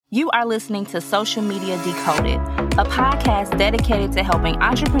You are listening to Social Media Decoded, a podcast dedicated to helping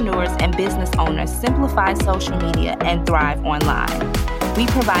entrepreneurs and business owners simplify social media and thrive online. We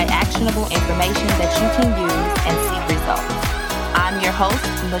provide actionable information that you can use and see results. I'm your host,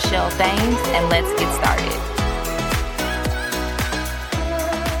 Michelle Thames, and let's get started.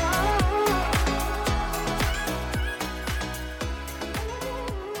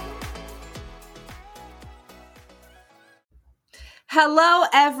 Hello,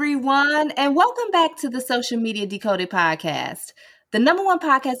 everyone, and welcome back to the Social Media Decoded podcast, the number one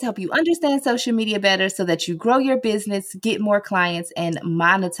podcast to help you understand social media better so that you grow your business, get more clients, and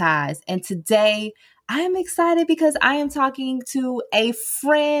monetize. And today, I am excited because I am talking to a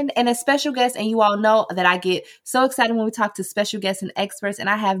friend and a special guest, and you all know that I get so excited when we talk to special guests and experts, and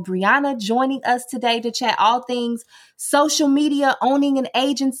I have Breana joining us today to chat all things social media, owning an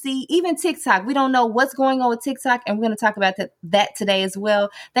agency, even TikTok. We don't know what's going on with TikTok, and we're going to talk about that today as well.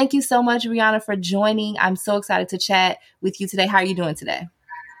 Thank you so much, Breana, for joining. I'm so excited to chat with you today. How are you doing today?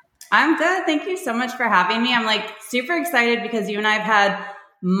 I'm good. Thank you so much for having me. I'm super excited because you and I have had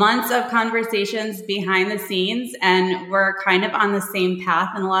months of conversations behind the scenes, and we're kind of on the same path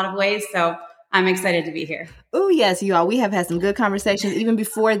in a lot of ways. So I'm excited to be here. Oh, yes, you all. We have had some good conversations even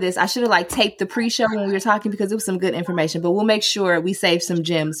before this. I should have taped the pre-show when we were talking because it was some good information, but we'll make sure we save some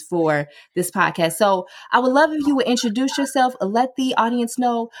gems for this podcast. So I would love if you would introduce yourself, let the audience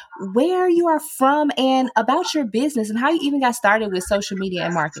know where you are from and about your business and how you even got started with social media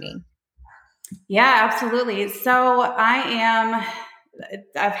and marketing. Yeah, absolutely. So I've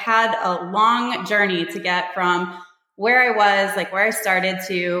had a long journey to get from where I was, where I started,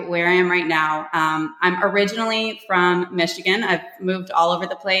 to where I am right now. I'm originally from Michigan. I've moved all over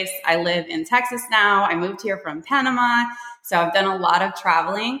the place. I live in Texas now. I moved here from Panama. So I've done a lot of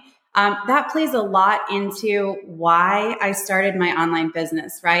traveling. That plays a lot into why I started my online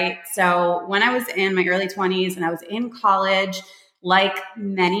business, right? So when I was in my early 20s and I was in college, like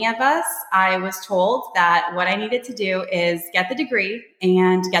many of us, I was told that what I needed to do is get the degree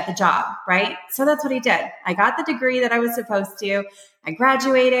and get the job, right? So that's what I did. I got the degree that I was supposed to. I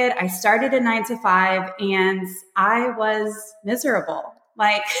graduated. I started a 9-to-5, and I was miserable.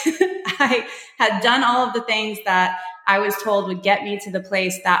 I had done all of the things that I was told would get me to the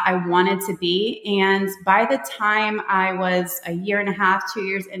place that I wanted to be. And by the time I was a year and a half, 2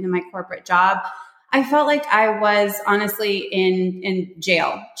 years into my corporate job, I felt like I was honestly in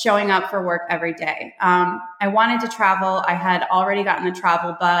jail, showing up for work every day. I wanted to travel. I had already gotten the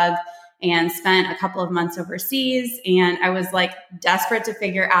travel bug and spent a couple of months overseas. And I was desperate to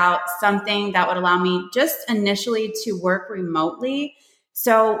figure out something that would allow me just initially to work remotely.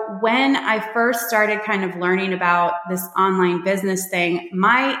 So when I first started kind of learning about this online business thing,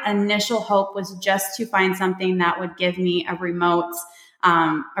 my initial hope was just to find something that would give me a remote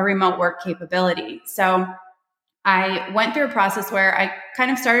work capability. So I went through a process where I kind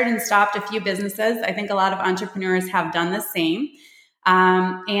of started and stopped a few businesses. I think a lot of entrepreneurs have done the same.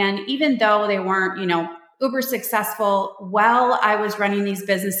 And even though they weren't, uber successful, while I was running these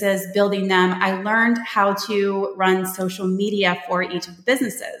businesses, building them, I learned how to run social media for each of the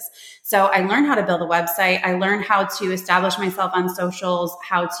businesses. So I learned how to build a website. I learned how to establish myself on socials,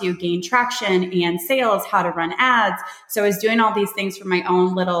 how to gain traction and sales, how to run ads. So I was doing all these things for my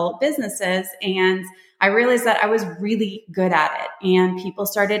own little businesses, and I realized that I was really good at it. And people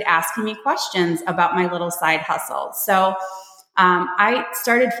started asking me questions about my little side hustle. So I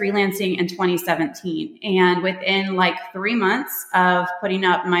started freelancing in 2017, and within 3 months of putting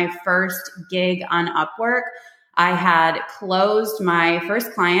up my first gig on Upwork, I had closed my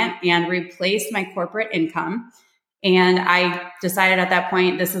first client and replaced my corporate income. And I decided at that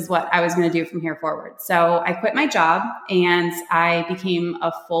point, this is what I was going to do from here forward. So I quit my job and I became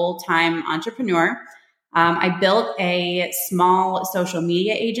a full-time entrepreneur. I built a small social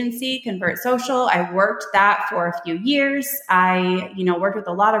media agency, Convert Social. I worked that for a few years. I, worked with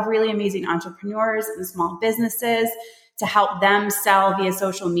a lot of really amazing entrepreneurs and small businesses to help them sell via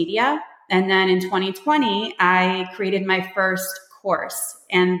social media. And then in 2020, I created my first course,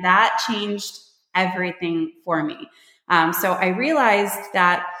 and that changed everything for me. So I realized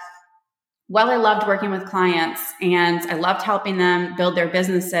that while I loved working with clients and I loved helping them build their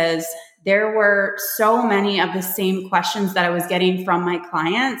businesses, there were so many of the same questions that I was getting from my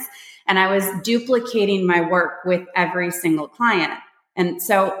clients, and I was duplicating my work with every single client. And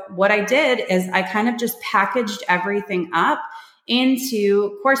so what I did is I kind of just packaged everything up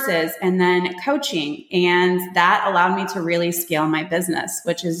into courses and then coaching. And that allowed me to really scale my business,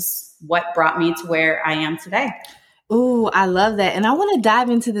 which is what brought me to where I am today. Ooh, I love that. And I want to dive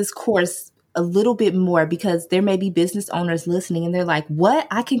into this course a little bit more, because there may be business owners listening and they're like, what?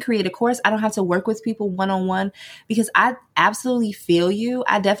 I can create a course. I don't have to work with people one-on-one, because I absolutely feel you.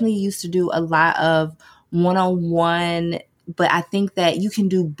 I definitely used to do a lot of one-on-one, but I think that you can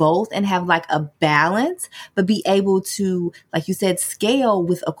do both and have like a balance, but be able to, like you said, scale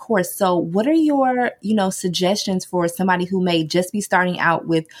with a course. So what are your, suggestions for somebody who may just be starting out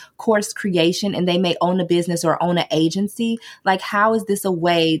with course creation and they may own a business or own an agency? Like, how is this a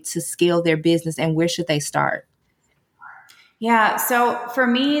way to scale their business, and where should they start? Yeah. So for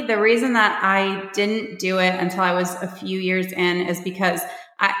me, the reason that I didn't do it until I was a few years in is because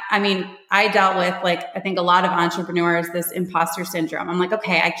I dealt with, like, I think a lot of entrepreneurs, this imposter syndrome. I'm like,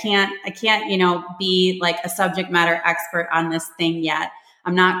 okay, I can't, be like a subject matter expert on this thing yet.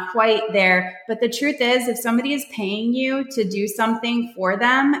 I'm not quite there. But the truth is, if somebody is paying you to do something for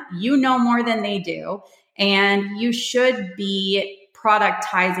them, you know more than they do. And you should be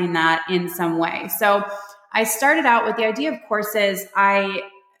productizing that in some way. So I started out with the idea of courses.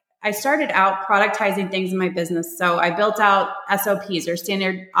 I started out productizing things in my business. So I built out SOPs, or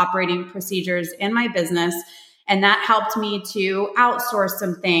standard operating procedures, in my business. And that helped me to outsource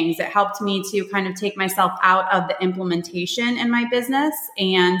some things. It helped me to kind of take myself out of the implementation in my business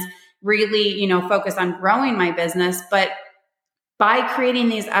and really, focus on growing my business. But by creating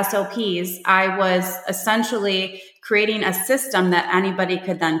these SOPs, I was essentially creating a system that anybody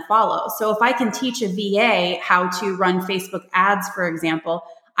could then follow. So if I can teach a VA how to run Facebook ads, for example,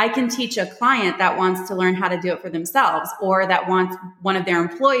 I can teach a client that wants to learn how to do it for themselves, or that wants one of their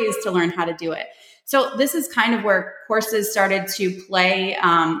employees to learn how to do it. So this is kind of where courses started to play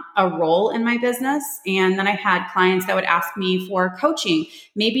a role in my business. And then I had clients that would ask me for coaching.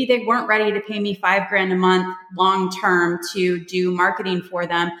 Maybe they weren't ready to pay me $5,000 a month long term to do marketing for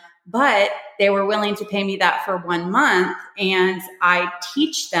them, but they were willing to pay me that for 1 month, and I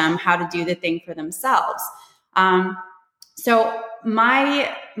teach them how to do the thing for themselves. So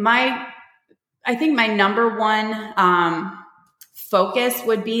I think my number one focus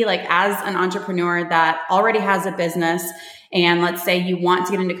would be, like, as an entrepreneur that already has a business, and let's say you want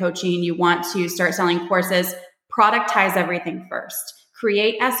to get into coaching, you want to start selling courses, productize everything first.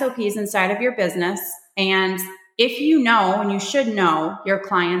 Create SOPs inside of your business. And if you know, and you should know, your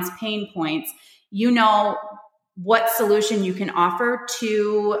clients' pain points, you know what solution you can offer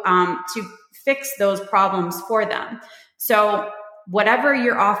to fix those problems for them. So whatever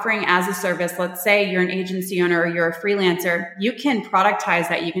you're offering as a service, let's say you're an agency owner or you're a freelancer, you can productize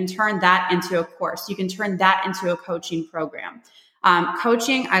that. You can turn that into a course. You can turn that into a coaching program.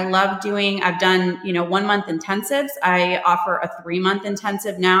 Coaching, I love doing. I've done, 1 month intensives. I offer a 3-month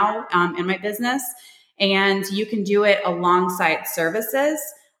intensive now in my business, and you can do it alongside services.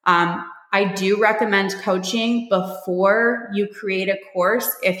 I do recommend coaching before you create a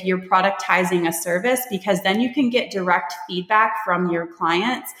course if you're productizing a service, because then you can get direct feedback from your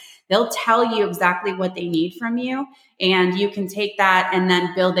clients. They'll tell you exactly what they need from you, and you can take that and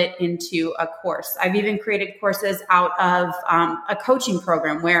then build it into a course. I've even created courses out of a coaching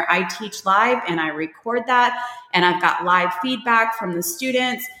program where I teach live and I record that, and I've got live feedback from the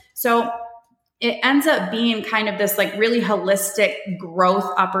students. So it ends up being kind of this, like, really holistic growth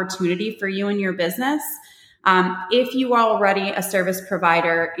opportunity for you and your business. If you are already a service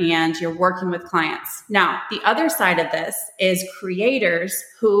provider and you're working with clients. Now, the other side of this is creators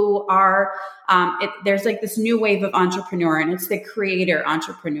who are, there's like this new wave of entrepreneur, and it's the creator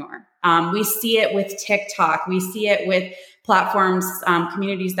entrepreneur. We see it with TikTok. We see it with platforms,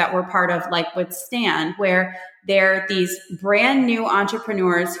 communities that we're part of, like with Stan, where they're these brand new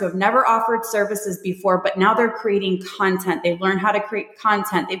entrepreneurs who have never offered services before, but now they're creating content. They've learned how to create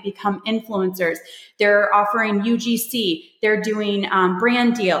content. They've become influencers. They're offering UGC. They're doing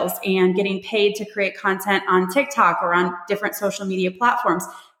brand deals and getting paid to create content on TikTok or on different social media platforms.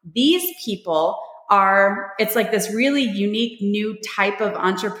 These people it's like this really unique new type of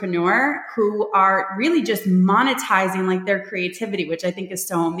entrepreneur who are really just monetizing, like, their creativity, which I think is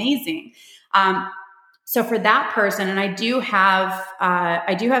so amazing. So for that person, and I do have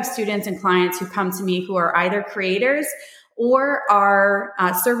students and clients who come to me who are either creators or are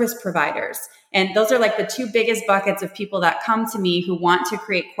service providers. And those are like the two biggest buckets of people that come to me who want to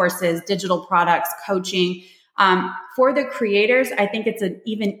create courses, digital products, coaching. For the creators, I think it's an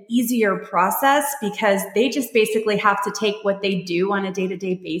even easier process, because they just basically have to take what they do on a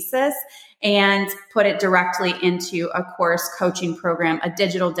day-to-day basis and put it directly into a course, coaching program, a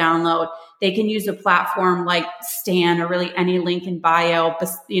digital download. They can use a platform like Stan or really any link in bio,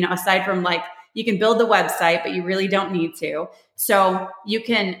 aside from, like, you can build the website, but you really don't need to. So you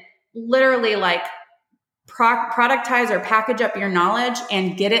can literally, like, productize or package up your knowledge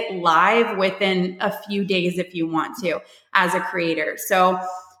and get it live within a few days if you want to as a creator. So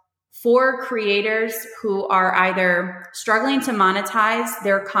for creators who are either struggling to monetize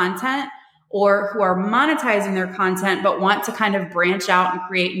their content or who are monetizing their content but want to kind of branch out and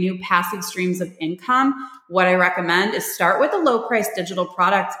create new passive streams of income, what I recommend is start with a low price digital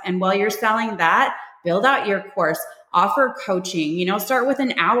product. And while you're selling that, build out your course, offer coaching, start with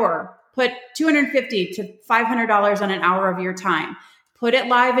an hour, put $250 to $500 on an hour of your time, put it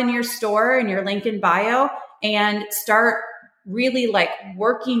live in your store in your link in bio, and start really like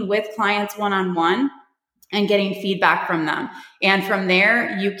working with clients one-on-one and getting feedback from them. And from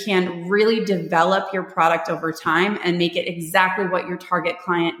there, you can really develop your product over time and make it exactly what your target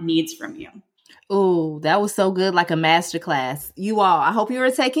client needs from you. Oh, that was so good, like a masterclass. You all, I hope you were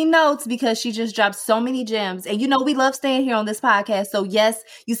taking notes because she just dropped so many gems. And we love Stan here on this podcast. So yes,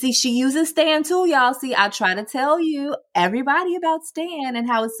 you see, she uses Stan too, y'all. See, I try to tell you everybody about Stan and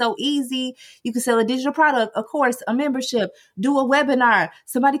how it's so easy. You can sell a digital product, a course, a membership, do a webinar.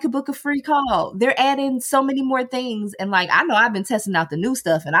 Somebody could book a free call. They're adding so many more things. And like, I know I've been testing out the new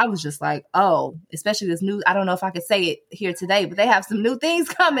stuff and I was just like, oh, especially this new, I don't know if I could say it here today, but they have some new things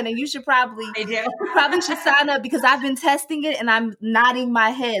coming and you should probably sign up because I've been testing it and I'm nodding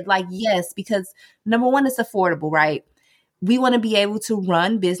my head like, yes, because number one, it's affordable, right? We want to be able to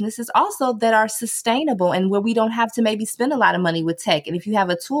run businesses also that are sustainable and where we don't have to maybe spend a lot of money with tech. And if you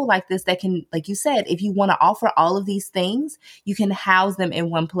have a tool like this that can, like you said, if you want to offer all of these things, you can house them in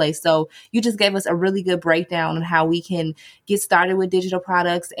one place. So you just gave us a really good breakdown on how we can get started with digital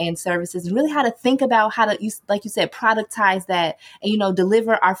products and services and really how to think about how to, like you said, productize that and,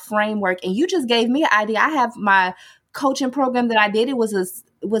 deliver our framework. And you just gave me an idea. I have my coaching program that I did. It was a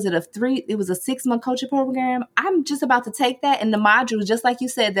 6-month coaching program. I'm just about to take that and the modules, just like you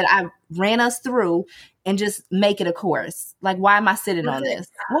said, that I ran us through and just make it a course. Like, why am I sitting on this?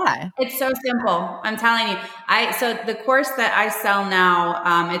 Why? It's so simple. I'm telling you. So the course that I sell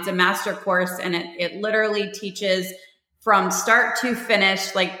now, it's a master course and it literally teaches from start to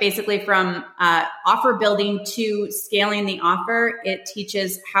finish, like basically from offer building to scaling the offer. It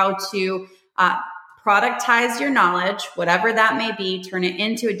teaches how to productize your knowledge, whatever that may be, turn it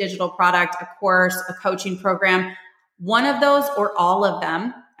into a digital product, a course, a coaching program, one of those or all of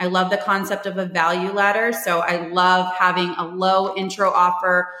them. I love the concept of a value ladder. So I love having a low intro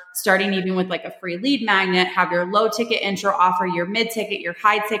offer, starting even with like a free lead magnet, have your low ticket intro offer, your mid ticket, your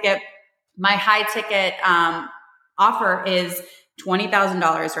high ticket. My high ticket offer is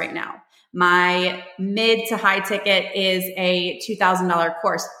 $20,000 right now. My mid to high ticket is a $2,000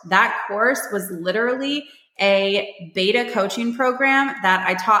 course. That course was literally a beta coaching program that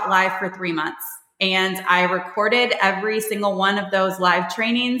I taught live for 3 months. And I recorded every single one of those live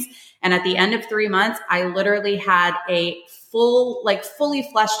trainings. And at the end of 3 months, I literally had a fully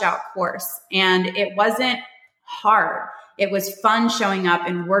fleshed out course. And it wasn't hard. It was fun showing up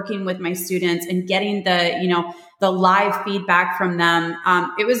and working with my students and getting the live feedback from them.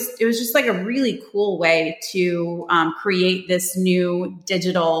 It was just like a really cool way to create this new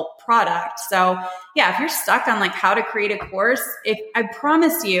digital product. So yeah, if you're stuck on like how to create a course, I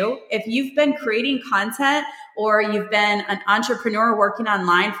promise you, if you've been creating content or you've been an entrepreneur working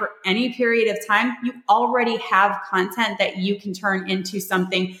online for any period of time, you already have content that you can turn into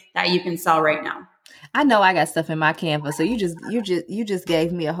something that you can sell right now. I know I got stuff in my Canva, so you just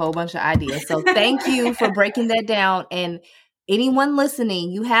gave me a whole bunch of ideas. So thank you for breaking that down. And anyone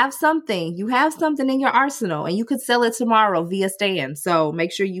listening, you have something in your arsenal, and you could sell it tomorrow via Stan. So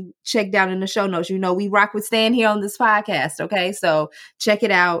make sure you check down in the show notes. We rock with Stan here on this podcast. Okay, so check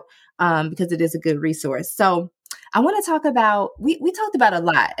it out because it is a good resource. So I want to talk about we talked about a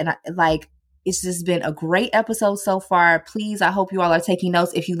lot, and it's just been a great episode so far. Please, I hope you all are taking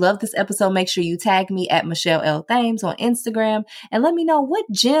notes. If you love this episode, make sure you tag me at Michelle L. Thames on Instagram and let me know what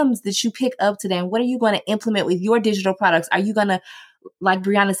gems did you pick up today and what are you going to implement with your digital products? Are you going to, like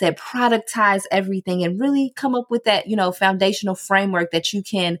Breana said, productize everything and really come up with that, foundational framework that you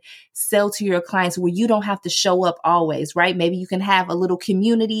can sell to your clients where you don't have to show up always, right? Maybe you can have a little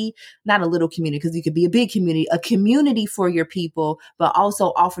community, not a little community, because you could be a big community, a community for your people, but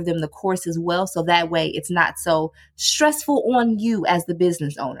also offer them the course as well. So that way it's not so stressful on you as the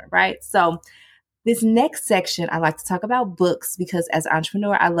business owner, right? So this next section, I like to talk about books because as an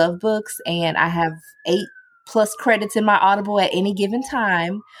entrepreneur, I love books and I have 8+ credits in my Audible at any given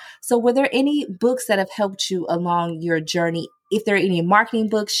time. So were there any books that have helped you along your journey? If there are any marketing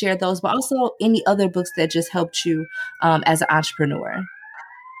books, share those, but also any other books that just helped you as an entrepreneur.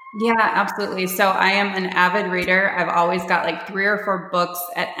 Yeah, absolutely. So I am an avid reader. I've always got like 3 or 4 books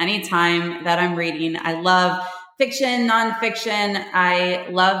at any time that I'm reading. I love fiction, nonfiction. I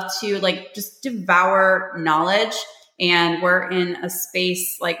love to like just devour knowledge. And we're in a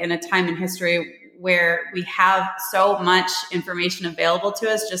space, like in a time in history where we have so much information available to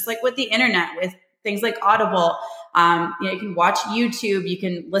us, just like with the internet, with things like Audible. You can watch YouTube, you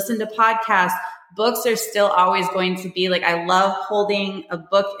can listen to podcasts. Books are still always going to be like, I love holding a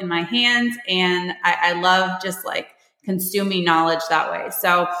book in my hands, and I love just like consuming knowledge that way.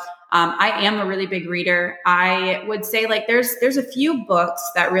 So I am a really big reader. I would say like there's a few books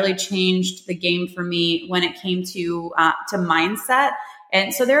that really changed the game for me when it came to mindset.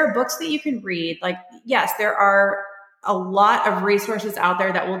 And so there are books that you can read. Like, yes, there are a lot of resources out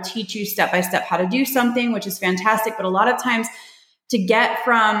there that will teach you step by step how to do something, which is fantastic. But a lot of times, to get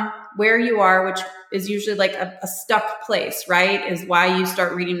from where you are, which is usually like a stuck place, right, is why you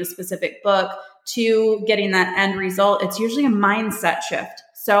start reading a specific book, to getting that end result, it's usually a mindset shift.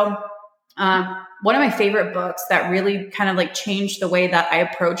 So one of my favorite books that really kind of like changed the way that I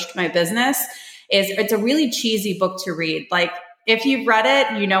approached my business is, it's a really cheesy book to read. Like, if you've read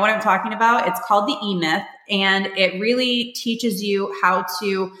it, you know what I'm talking about. It's called The E-Myth, and it really teaches you how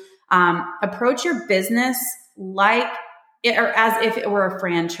to approach your business like it, or as if it were a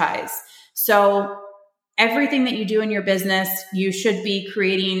franchise. So everything that you do in your business, you should be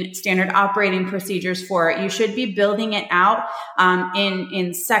creating standard operating procedures for it. You should be building it out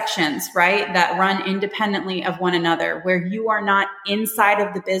in sections, right, that run independently of one another, where you are not inside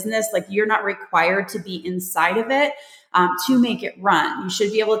of the business. Like, you're not required to be inside of it to make it run. You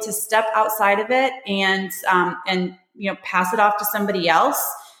should be able to step outside of it and pass it off to somebody else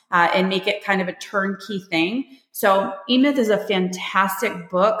and make it kind of a turnkey thing. So E-Myth is a fantastic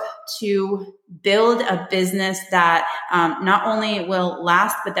book to build a business that not only will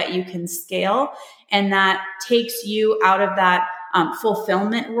last, but that you can scale, and that takes you out of that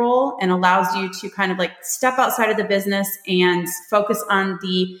fulfillment role and allows you to kind of like step outside of the business and focus on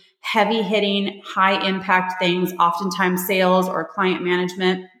the heavy hitting, high impact things, oftentimes sales or client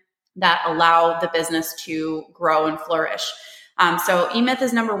management, that allow the business to grow and flourish. So E-Myth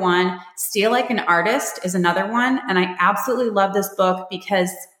is number one. Steal Like an Artist is another one. And I absolutely love this book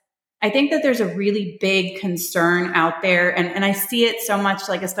because I think that there's a really big concern out there. And I see it so much,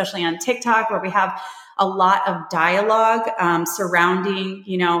 like, especially on TikTok, where we have a lot of dialogue surrounding,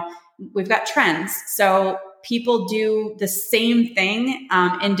 we've got trends. So people do the same thing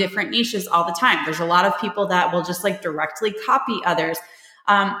in different niches all the time. There's a lot of people that will just like directly copy others.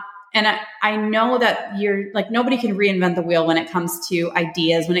 And I know that you're like, nobody can reinvent the wheel when it comes to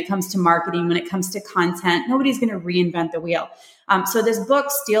ideas, when it comes to marketing, when it comes to content. Nobody's going to reinvent the wheel. So this book,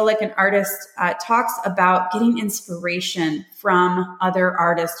 Steal Like an Artist, talks about getting inspiration from other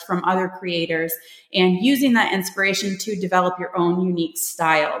artists, from other creators, and using that inspiration to develop your own unique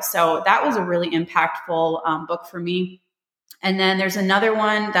style. So that was a really impactful book for me. And then there's another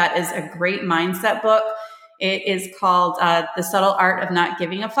one that is a great mindset book. It is called The Subtle Art of Not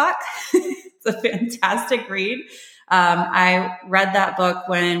Giving a Fuck. It's a fantastic read. I read that book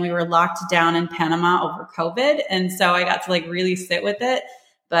when we were locked down in Panama over COVID. And so I got to like really sit with it.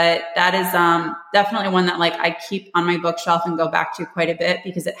 But that is definitely one that like I keep on my bookshelf and go back to quite a bit,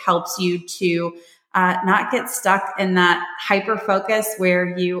 because it helps you to not get stuck in that hyper focus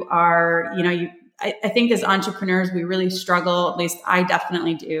where you are, I think as entrepreneurs, we really struggle, at least I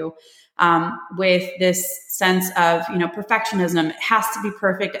definitely do, with this sense of, perfectionism. It has to be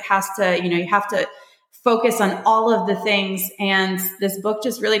perfect. It has to, you have to focus on all of the things. And this book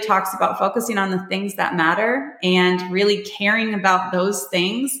just really talks about focusing on the things that matter and really caring about those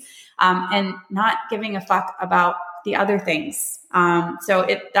things, and not giving a fuck about the other things. So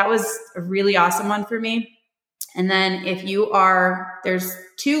that was a really awesome one for me. And then there's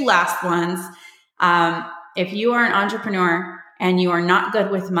 2 last ones. If you are an entrepreneur and you are not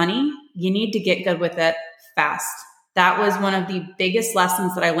good with money, you need to get good with it fast. That was one of the biggest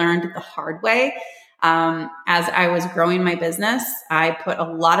lessons that I learned the hard way. As I was growing my business, I put a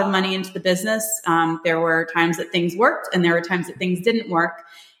lot of money into the business. There were times that things worked and there were times that things didn't work.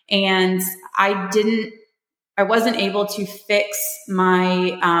 And I wasn't able to fix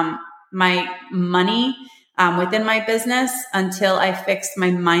my money within my business until I fixed my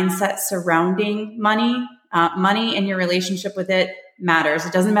mindset surrounding money. Money and your relationship with it matters.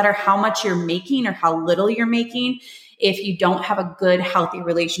 It doesn't matter how much you're making or how little you're making. If you don't have a good, healthy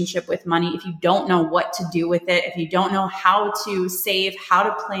relationship with money, if you don't know what to do with it, if you don't know how to save, how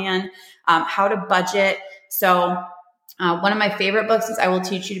to plan, how to budget. So one of my favorite books is I Will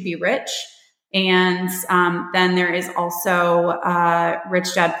Teach You to Be Rich. And then there is also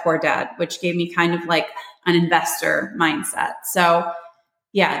Rich Dad, Poor Dad, which gave me kind of like an investor mindset. So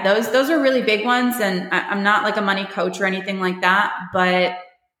yeah, those are really big ones. And I'm not like a money coach or anything like that, but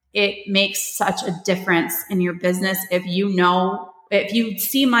it makes such a difference in your business if you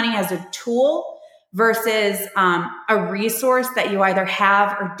see money as a tool versus a resource that you either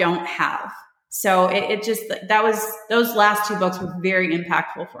have or don't have. So those last two books were very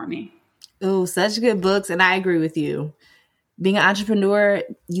impactful for me. Ooh, such good books. And I agree with you. Being an entrepreneur,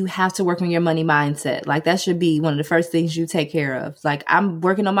 you have to work on your money mindset. Like that should be one of the first things you take care of. Like I'm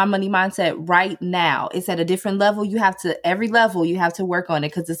working on my money mindset right now. It's at a different level. Every level you have to work on it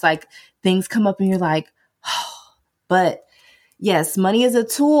because it's like things come up and you're like, oh. But yes, money is a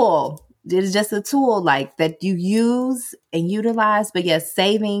tool. It is just a tool like that you use and utilize. But yes,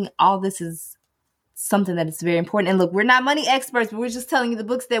 saving, all this is something that is very important. And look, we're not money experts, but we're just telling you the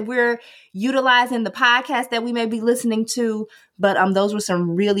books that we're utilizing, the podcast that we may be listening to. But those were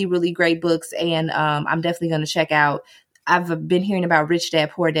some really, really great books. And I'm definitely going to check out. I've been hearing about Rich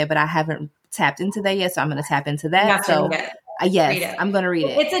Dad, Poor Dad, but I haven't tapped into that yet. So I'm going to tap into that. So yes, I'm going to read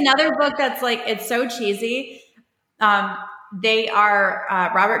it. It's another book that's like, it's so cheesy. They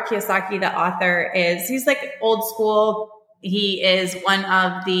are, Robert Kiyosaki, the author, he's like old school. He is one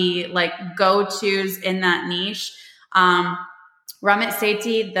of the like go-tos in that niche. Ramit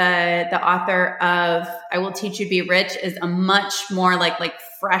Sethi, the author of I Will Teach You to Be Rich, is a much more like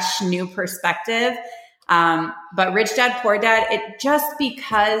fresh new perspective. But Rich Dad, Poor Dad, it just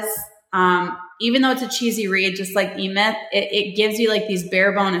because even though it's a cheesy read, just like E-Myth, it gives you like these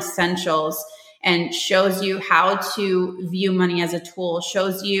bare bone essentials and shows you how to view money as a tool,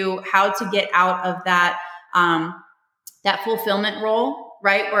 shows you how to get out of that fulfillment role,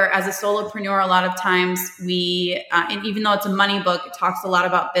 right? Where as a solopreneur, a lot of times and even though it's a money book, it talks a lot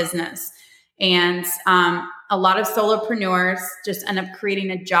about business. And a lot of solopreneurs just end up creating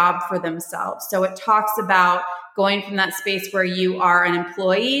a job for themselves. So it talks about going from that space where you are an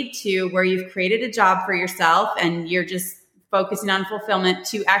employee to where you've created a job for yourself and you're just focusing on fulfillment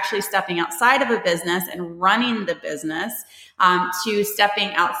to actually stepping outside of a business and running the business, to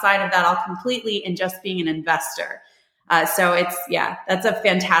stepping outside of that all completely and just being an investor. So that's a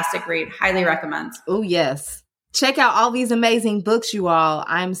fantastic read. Highly recommend. Oh, yes. Check out all these amazing books, you all.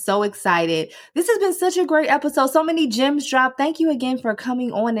 I'm so excited. This has been such a great episode. So many gems dropped. Thank you again for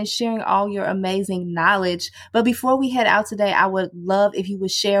coming on and sharing all your amazing knowledge. But before we head out today, I would love if you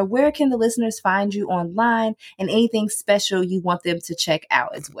would share where can the listeners find you online and anything special you want them to check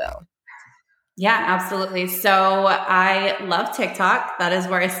out as well. Yeah, absolutely. So I love TikTok. That is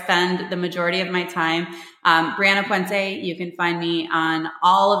where I spend the majority of my time. Breana Puente, you can find me on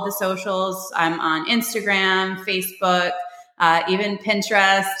all of the socials. I'm on Instagram, Facebook, even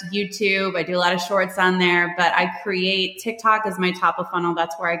Pinterest, YouTube. I do a lot of shorts on there, but I create TikTok as my top of funnel.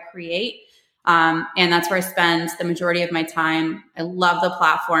 That's where I create. And that's where I spend the majority of my time. I love the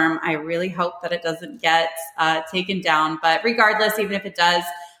platform. I really hope that it doesn't get taken down, but regardless, even if it does,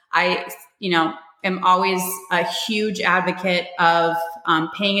 am always a huge advocate of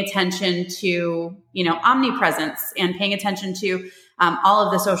paying attention to, omnipresence and paying attention to all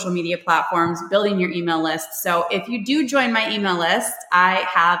of the social media platforms, building your email list. So if you do join my email list, I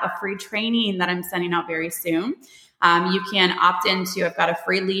have a free training that I'm sending out very soon. You can opt into, I've got a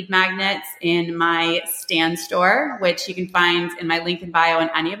free lead magnet in my Stan store, which you can find in my link in bio on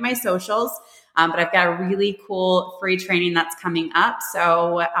any of my socials. But I've got a really cool free training that's coming up.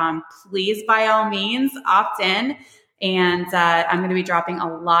 So please, by all means, opt in. And I'm going to be dropping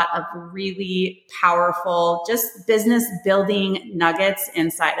a lot of really powerful, just business building nuggets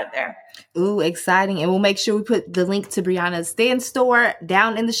inside of there. Ooh, exciting. And we'll make sure we put the link to Breana's Stan store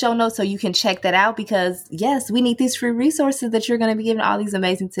down in the show notes so you can check that out because, yes, we need these free resources that you're going to be giving all these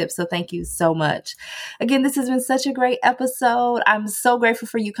amazing tips. So thank you so much. Again, this has been such a great episode. I'm so grateful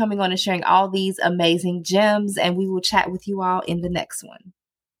for you coming on and sharing all these amazing gems, and we will chat with you all in the next one.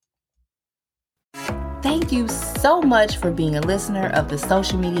 Thank you so much for being a listener of the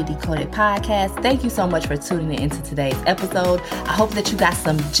Social Media Decoded podcast. Thank you so much for tuning in to today's episode. I hope that you got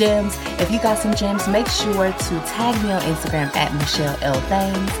some gems. If you got some gems, make sure to tag me on Instagram at Michelle L.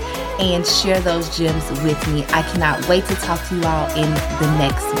 Thames and share those gems with me. I cannot wait to talk to you all in the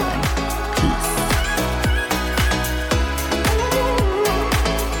next one. Peace.